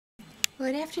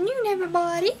Good afternoon,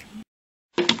 everybody.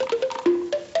 Be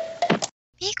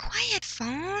quiet,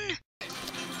 phone.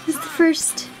 This is the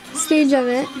first stage of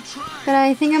it, but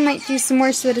I think I might do some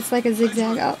more so that it's like a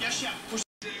zigzag up.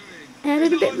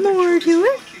 Added a bit more to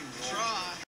it.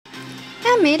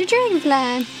 I made a dragonfly.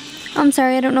 Oh, I'm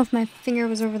sorry, I don't know if my finger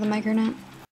was over the mic or not.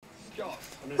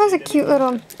 That was a cute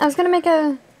little... I was gonna make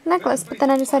a necklace, but then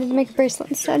I decided to make a bracelet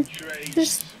instead.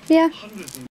 Just, yeah.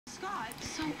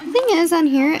 The thing is, on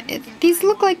here, these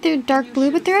look like they're dark blue,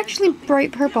 but they're actually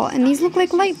bright purple. And these look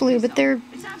like light blue, but they're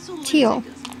teal.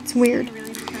 It's weird.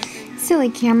 Silly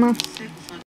camera.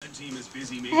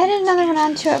 I added another one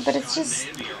onto it, but it's just...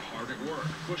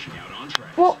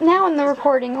 Well, now in the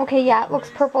recording, okay, yeah, it looks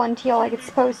purple and teal like it's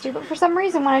supposed to, but for some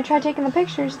reason when I try taking the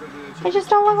pictures, they just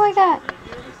don't look like that.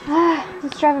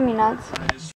 It's driving me nuts.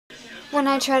 When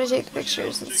I try to take the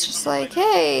pictures, it's just like,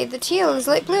 hey, the teal is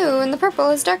light blue and the purple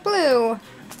is dark blue.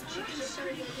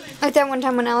 Like that one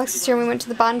time when Alex was here and we went to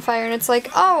the bonfire and it's like,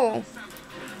 oh,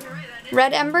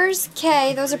 red embers?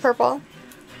 Okay, those are purple.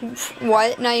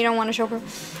 What? Now you don't want to show purple.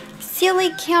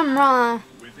 Silly camera.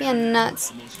 Being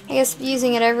nuts. I guess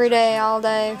using it every day, all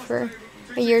day, for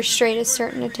a year straight is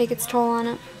starting to take its toll on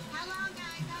it.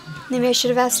 Maybe I should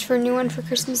have asked for a new one for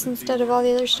Christmas instead of all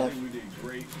the other stuff.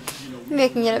 Maybe I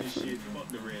can get it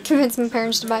convince my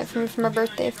parents to buy it for me for my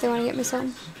birthday if they want to get me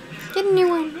some. Get a new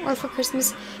one, or for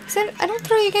Christmas. Because I don't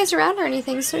throw you guys around or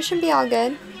anything, so it should be all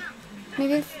good.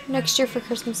 Maybe next year for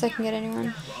Christmas I can get a new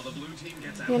one.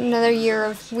 Get another year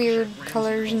of weird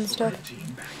colors and stuff.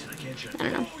 I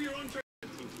don't know.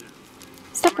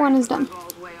 Step 1 is done.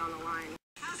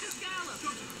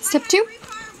 Step 2?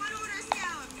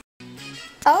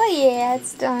 Oh yeah,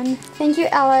 it's done. Thank you,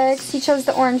 Alex. He chose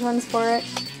the orange ones for it.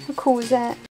 How cool was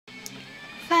that?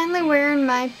 Finally wearing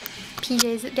my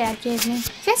PJs that Dad gave me. You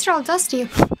guys are all dusty.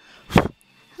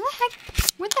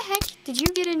 What the heck did you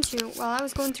get into while I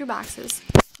was going through boxes?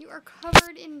 You are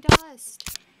covered in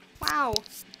dust. Wow.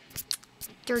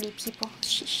 Dirty people.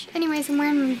 Sheesh. Anyways, I'm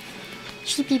wearing my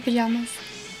sheepy pajamas.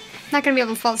 Not gonna be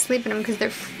able to fall asleep in them because they're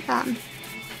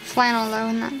flannel though,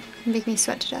 and that can make me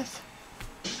sweat to death.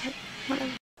 But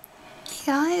whatever. Hey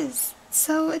guys,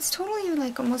 so it's totally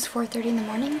like almost 4:30 in the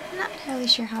morning. I'm not entirely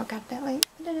sure how it got that late,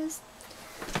 but it is.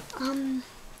 And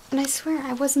I swear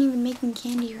I wasn't even making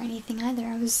candy or anything either.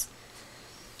 I was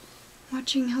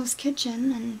watching Hell's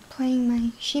Kitchen and playing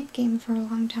my sheep game for a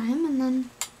long time, and then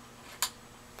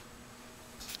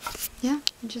yeah,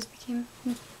 it just became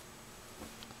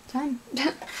time.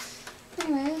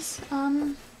 Anyways,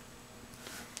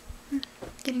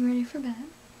 getting ready for bed,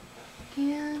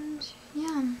 and yeah,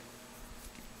 I'm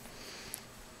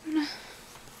gonna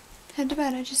head to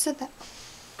bed. I just said that.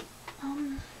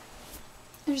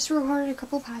 I just recorded a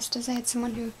couple pastas. I had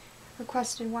someone who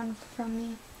requested one from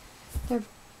me.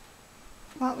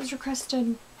 Well, it was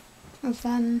requested of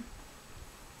them,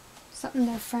 something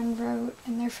their friend wrote,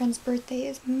 and their friend's birthday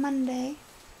is Monday,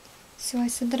 so I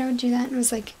said that I would do that, and it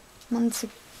was like months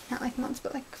ago. Not like months,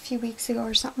 but like a few weeks ago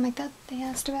or something like that, they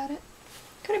asked about it.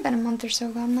 Could have been a month or so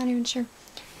ago, I'm not even sure.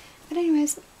 But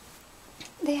anyways,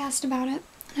 they asked about it,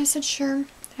 and I said sure,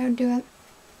 that I would do it.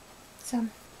 So,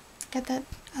 get that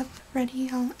up, ready.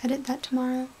 I'll edit that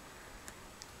tomorrow.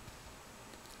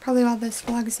 Probably while this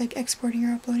vlog is like exporting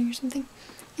or uploading or something.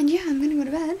 And yeah, I'm gonna go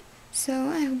to bed. So,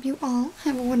 I hope you all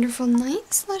have a wonderful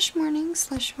night, / morning,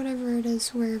 / whatever it is,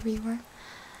 wherever you are. And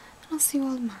I'll see you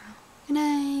all tomorrow. Good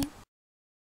night.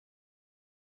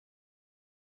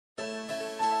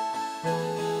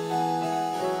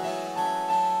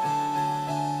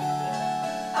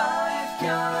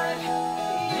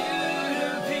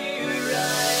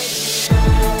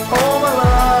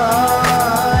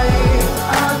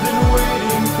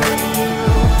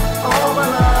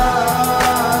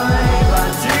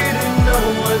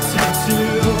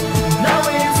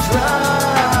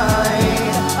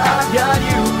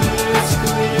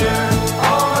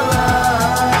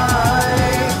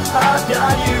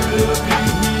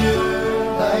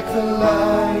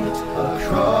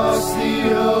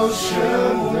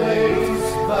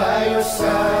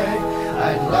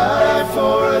 I'd lie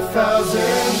for 1,000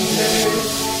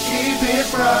 days. Keep it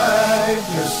bright,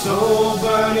 your soul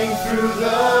burning through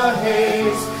the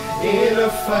haze. In a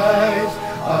fight,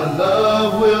 our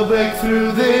love will break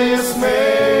through this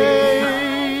maze.